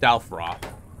Dow froth,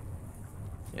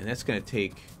 and that's gonna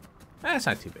take. That's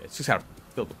not too bad. It's just gotta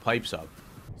fill the pipes up.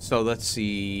 So let's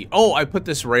see. Oh, I put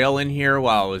this rail in here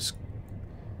while I was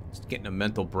getting a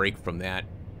mental break from that.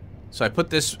 So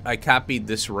I copied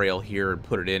this rail here and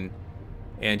put it in,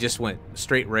 and just went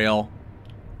straight rail,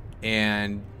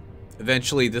 and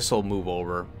eventually this will move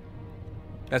over.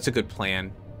 That's a good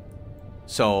plan.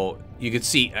 So you could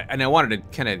see, and I wanted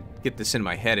to kind of get this in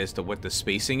my head as to what the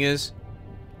spacing is.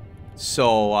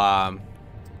 So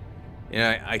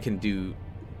yeah, I can do.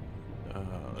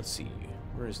 Let's see.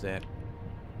 Where is that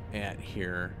at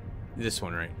here? This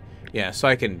one, right? Yeah, so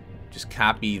I can just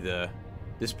copy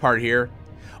this part here.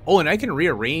 Oh, and I can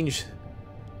rearrange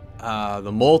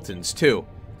the moltens too,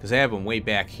 because I have them way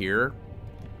back here.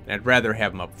 And I'd rather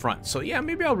have them up front. So yeah,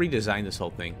 maybe I'll redesign this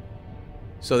whole thing.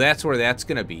 So that's where that's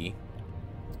gonna be.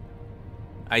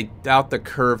 I doubt the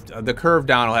curve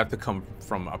down will have to come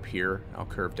from up here. I'll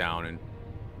curve down and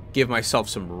give myself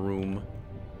some room.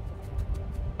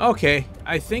 Okay,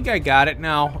 I think I got it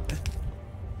now.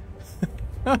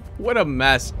 What a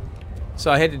mess.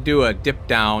 So I had to do a dip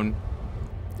down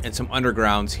and some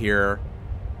undergrounds here.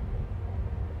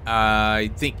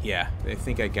 I think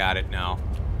I got it now.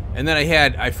 And then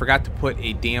I forgot to put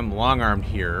a damn long arm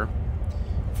here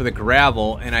for the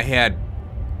gravel, and I had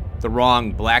the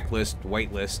wrong blacklist,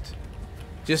 whitelist.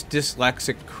 Just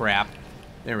dyslexic crap.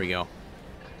 There we go.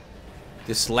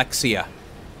 Dyslexia.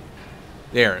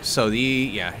 There, so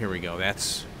yeah, here we go.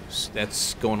 That's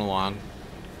going along.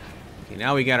 Okay,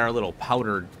 now we got our little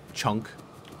powder chunk.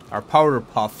 Our powder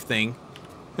puff thing.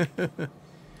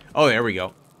 Oh, there we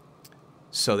go.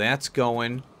 So that's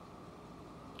going.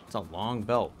 It's a long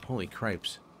belt. Holy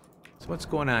cripes. So what's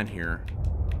going on here?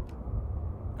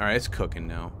 Alright, it's cooking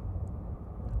now.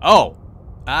 Oh!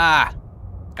 Ah!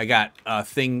 I got a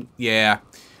thing. Yeah.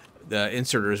 The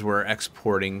inserters were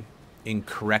exporting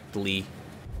incorrectly.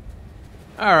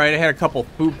 Alright, I had a couple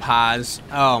food pods.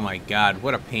 Oh my god,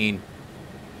 what a pain.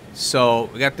 So,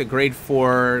 we got the grade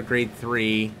 4, grade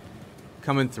 3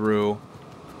 coming through.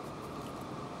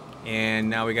 And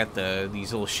now we got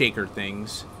these little shaker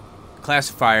things.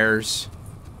 Classifiers.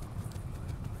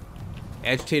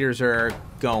 Agitators are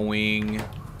going.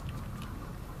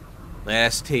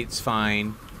 Acetate's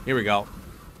fine. Here we go.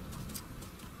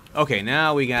 Okay,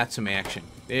 now we got some action.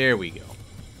 There we go.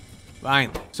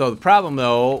 Finally. So the problem,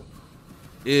 though,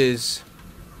 is...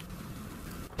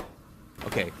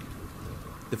 Okay.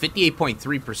 The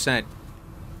 58.3%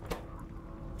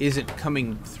 isn't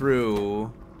coming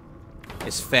through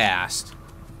as fast.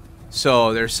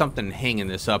 So there's something hanging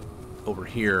this up over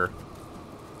here.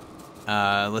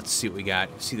 Let's see what we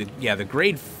got. See, the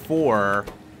grade 4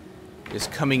 is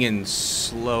coming in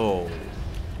slow.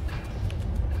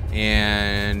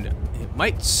 And it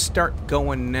might start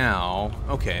going now.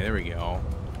 Okay, there we go.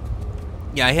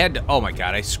 Yeah, I had to... Oh my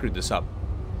god, I screwed this up.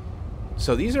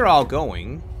 So these are all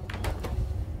going.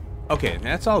 Okay,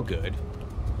 that's all good.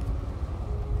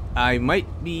 I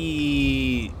might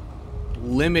be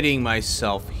limiting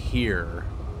myself here.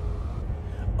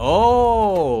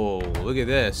 Oh, look at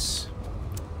this.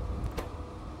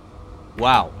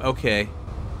 Wow, okay.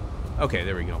 Okay,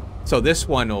 there we go. So this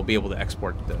one will be able to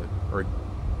export the... or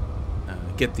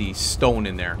get the stone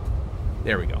in there.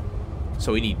 There we go.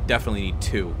 So we definitely need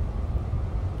 2.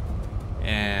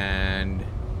 And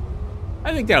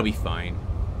I think that'll be fine.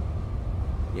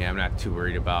 Yeah, I'm not too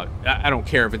worried about... I don't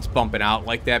care if it's bumping out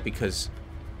like that because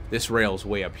this rail's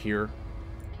way up here.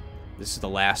 This is the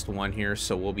last one here,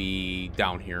 so we'll be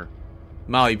down here.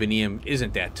 Molybdenum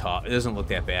isn't that tough. It doesn't look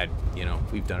that bad, you know.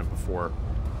 We've done it before.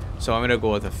 So I'm going to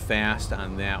go with a fast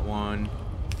on that one.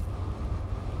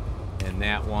 And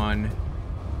that one.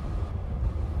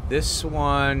 This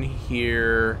one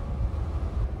here,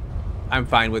 I'm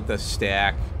fine with the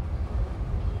stack.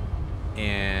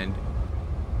 And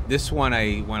this one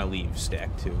I want to leave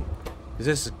stack too.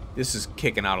 Because this is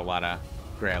kicking out a lot of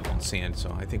gravel and sand,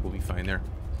 so I think we'll be fine there.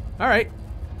 Alright.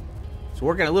 It's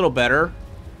working a little better.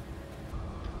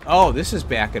 Oh, this is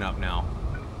backing up now.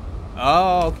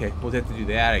 Oh, okay. We'll have to do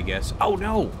that, I guess. Oh,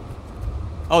 no!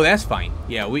 Oh, that's fine.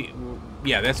 Yeah,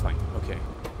 yeah, that's fine. Okay.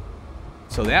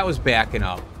 So that was backing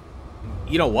up.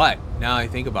 You know what? Now I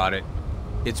think about it,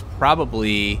 it's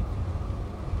probably...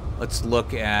 Let's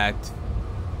look at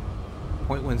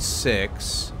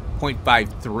 0.16,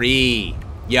 0.53.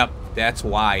 Yep, that's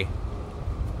why.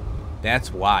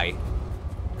 That's why.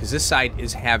 Because this side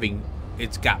is having...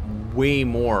 It's got way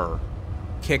more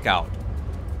kick out.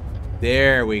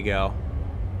 There we go.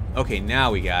 Okay,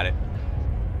 now we got it.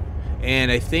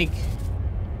 And I think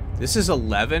this is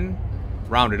 11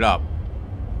 rounded up.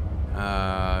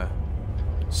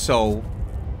 So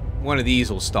one of these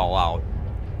will stall out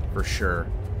for sure.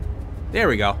 There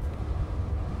we go.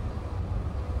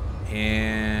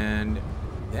 And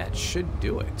that should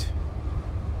do it.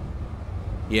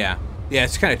 Yeah. Yeah,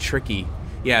 it's kind of tricky.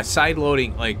 Yeah, side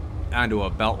loading like onto a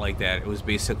belt like that, it was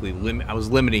basically I was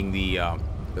limiting the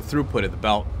throughput of the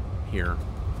belt here.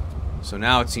 So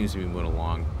now it seems to be moving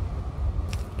along.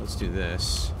 Let's do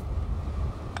this.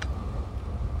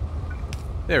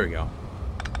 There we go.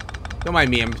 Don't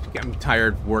mind me, I'm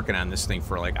tired working on this thing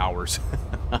for like hours.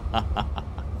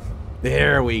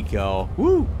 There we go.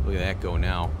 Woo! Look at that go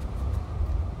now.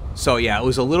 So yeah, it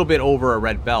was a little bit over a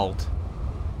red belt.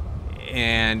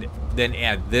 And then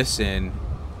add this in.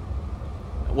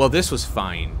 Well, this was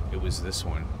fine. It was this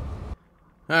one.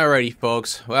 Alrighty,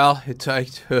 folks. Well,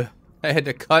 I had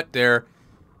to cut there.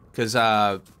 Because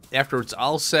after it's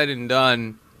all said and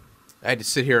done, I had to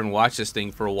sit here and watch this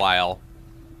thing for a while.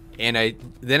 And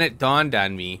then it dawned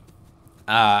on me.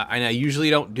 And I usually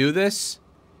don't do this.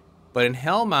 But in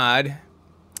Hellmod,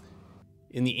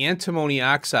 in the Antimony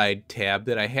Oxide tab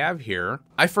that I have here,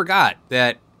 I forgot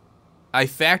that I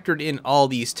factored in all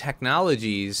these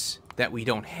technologies that we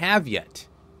don't have yet.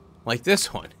 Like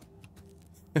this one.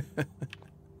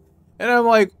 And I'm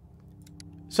like,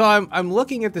 so I'm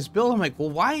looking at this build, I'm like, well,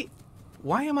 why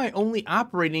am I only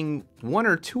operating 1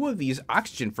 or 2 of these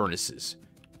oxygen furnaces?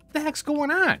 What the heck's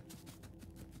going on?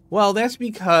 Well, that's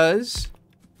because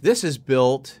this is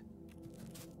built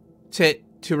to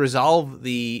resolve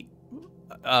the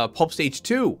pulp stage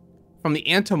 2 from the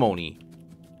antimony.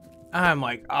 I'm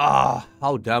like, ah,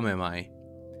 how dumb am I?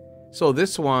 So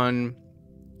this one,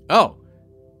 oh,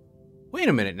 wait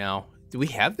a minute now. Do we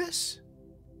have this?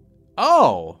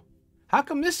 Oh, how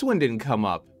come this one didn't come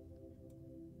up?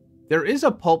 There is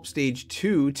a pulp stage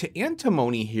 2 to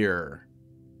antimony here.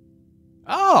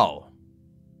 Oh,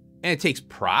 and it takes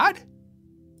prod?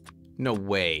 No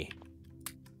way.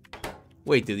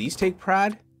 Wait, do these take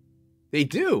prod? They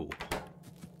do.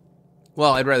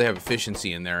 Well, I'd rather have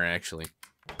efficiency in there, actually.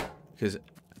 Because,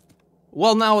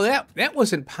 well, now that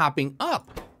wasn't popping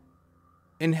up.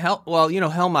 In well, you know,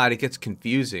 Hellmod, it gets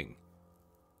confusing.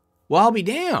 Well, I'll be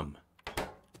damned.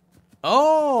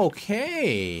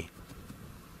 Okay.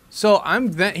 So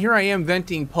here I am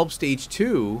venting pulp stage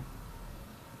 2,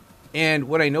 and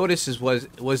what I noticed was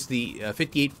the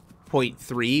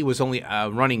 58.3 was only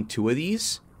running 2 of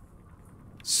these.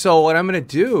 So what I'm gonna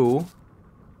do,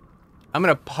 I'm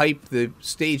gonna pipe the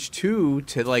stage 2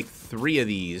 to like 3 of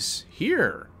these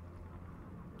here.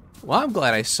 Well, I'm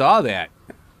glad I saw that.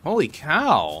 Holy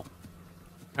cow.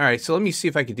 Alright, so let me see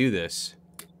if I can do this.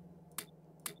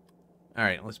 All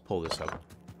right, let's pull this up.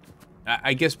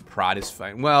 I guess prod is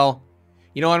fine. Well,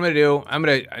 you know what I'm gonna do?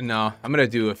 I'm gonna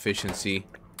do efficiency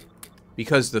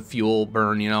because the fuel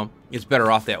burn, you know, it's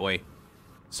better off that way.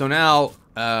 So now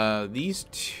these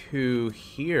two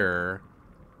here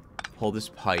pull this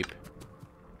pipe,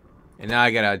 and now I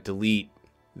gotta delete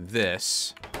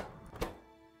this,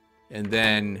 and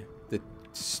then the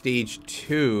stage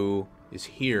 2 is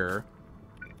here.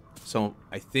 So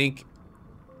I think,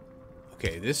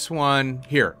 okay, this one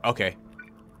here, okay,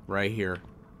 right here,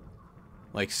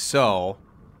 like so.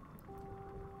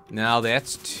 Now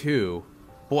that's 2.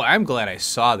 Boy, I'm glad I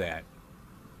saw that.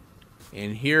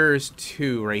 And here's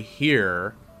 2 right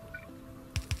here.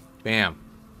 Bam.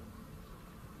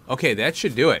 Okay, that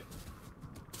should do it.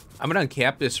 I'm gonna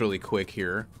uncap this really quick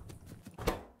here.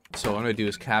 So what I'm gonna do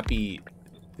is copy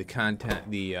the content,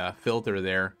 the filter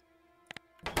there.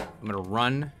 I'm gonna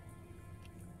run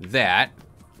that.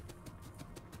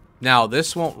 Now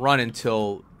this won't run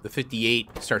until the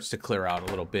 58 starts to clear out a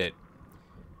little bit.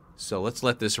 So let's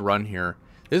let this run here.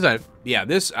 This is yeah,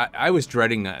 this I was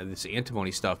dreading this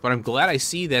antimony stuff, but I'm glad I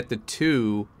see that the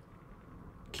 2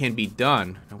 can be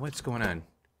done. Now what's going on?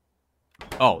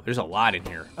 Oh, there's a lot in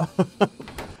here.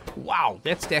 Wow,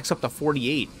 that stacks up to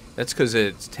 48. That's because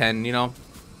it's 10, you know.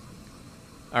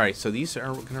 All right, so these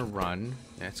are gonna run.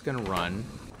 That's gonna run.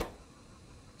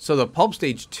 So the pulp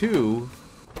stage 2,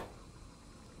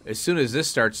 as soon as this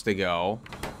starts to go.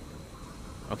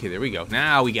 Okay, there we go.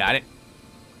 Now we got it.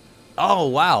 Oh,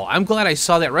 wow. I'm glad I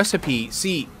saw that recipe.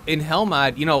 See, in Hell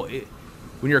Mod, you know,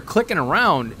 when you're clicking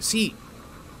around, see,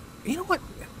 you know what?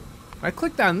 I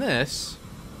clicked on this,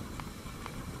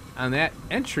 on that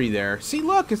entry there. See,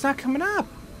 look, it's not coming up.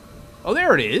 Oh,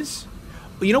 there it is.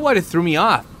 Well, you know what? It threw me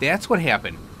off. That's what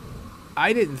happened.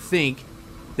 I didn't think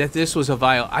that this was a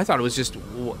vial. I thought it was just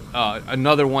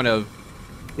another one of...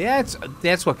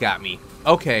 That's what got me.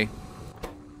 Okay.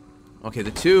 Okay,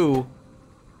 the 2...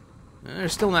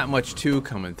 There's still not much 2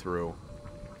 coming through.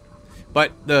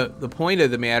 But the point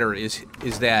of the matter is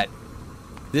that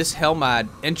this Hell Mod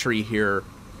entry here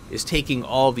is taking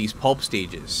all these pulp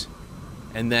stages.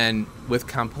 And then with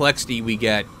complexity, we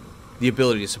get the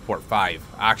ability to support 5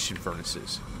 oxygen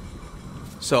furnaces.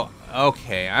 So,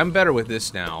 okay, I'm better with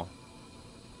this now.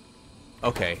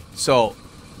 Okay, so...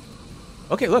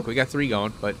 Okay, look, we got 3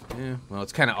 going, but, well,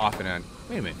 it's kind of off and on.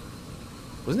 Wait a minute.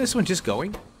 Wasn't this one just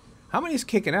going? How many is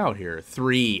kicking out here?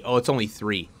 3. Oh, it's only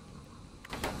 3.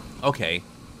 Okay.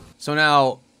 So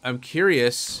now, I'm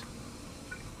curious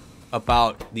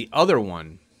about the other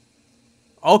one.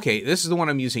 Okay, this is the one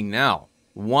I'm using now.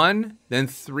 1, then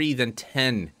 3, then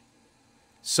 10.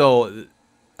 So,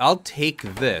 I'll take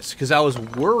this, because I was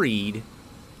worried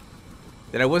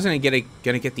that I wasn't gonna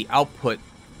get the output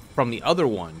from the other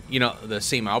one. You know, the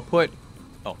same output.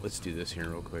 Oh, let's do this here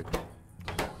real quick.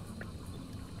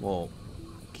 We'll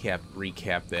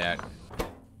recap that.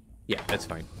 Yeah, that's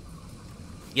fine.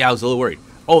 Yeah, I was a little worried.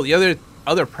 Oh, the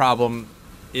other problem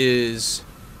is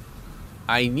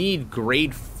I need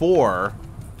grade 4.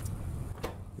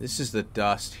 This is the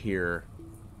dust here.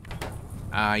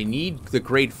 I need the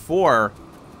grade 4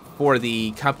 for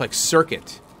the complex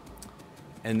circuit.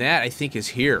 And that, I think, is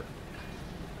here.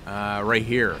 Right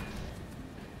here.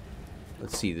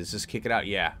 Let's see, does this kick it out?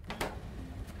 Yeah.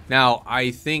 Now,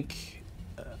 I think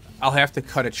I'll have to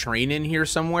cut a train in here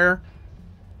somewhere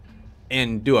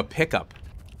and do a pickup.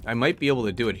 I might be able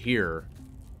to do it here.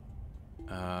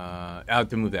 I'll have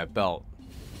to move that belt.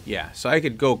 Yeah, so I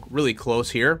could go really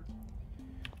close here.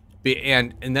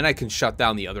 And then I can shut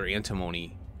down the other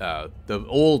antimony, the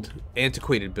old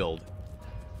antiquated build.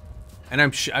 And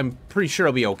I'm pretty sure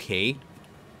I'll be okay,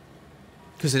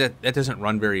 because that doesn't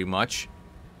run very much.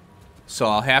 So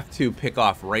I'll have to pick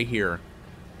off right here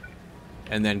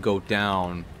and then go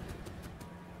down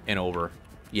and over.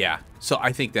 Yeah, so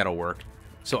I think that'll work.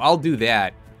 So I'll do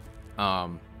that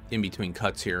in between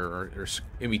cuts here, or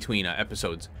in between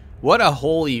episodes. What a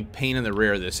holy pain in the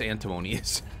rear this antimony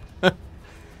is.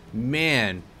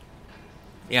 Man.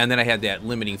 Yeah, and then I had that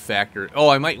limiting factor. Oh,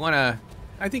 I might want to...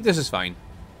 I think this is fine.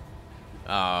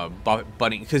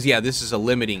 Butting, because, yeah, this is a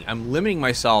limiting... I'm limiting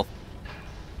myself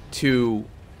to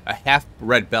a half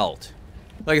red belt.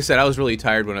 Like I said, I was really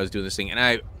tired when I was doing this thing, and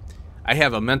I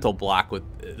have a mental block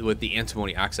with the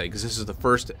Antimony Oxide, because this is the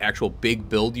first actual big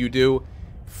build you do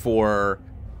for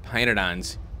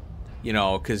pYanodons, you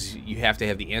know, because you have to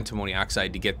have the Antimony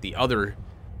Oxide to get the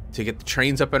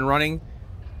trains up and running,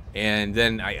 and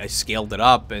then I scaled it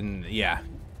up, and yeah.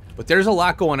 But there's a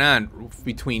lot going on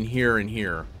between here and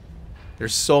here.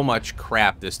 There's so much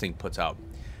crap this thing puts out.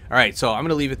 All right, so I'm going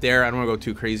to leave it there. I don't want to go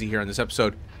too crazy here on this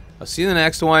episode. I'll see you in the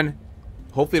next one.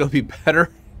 Hopefully it'll be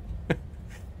better.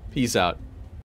 Peace out.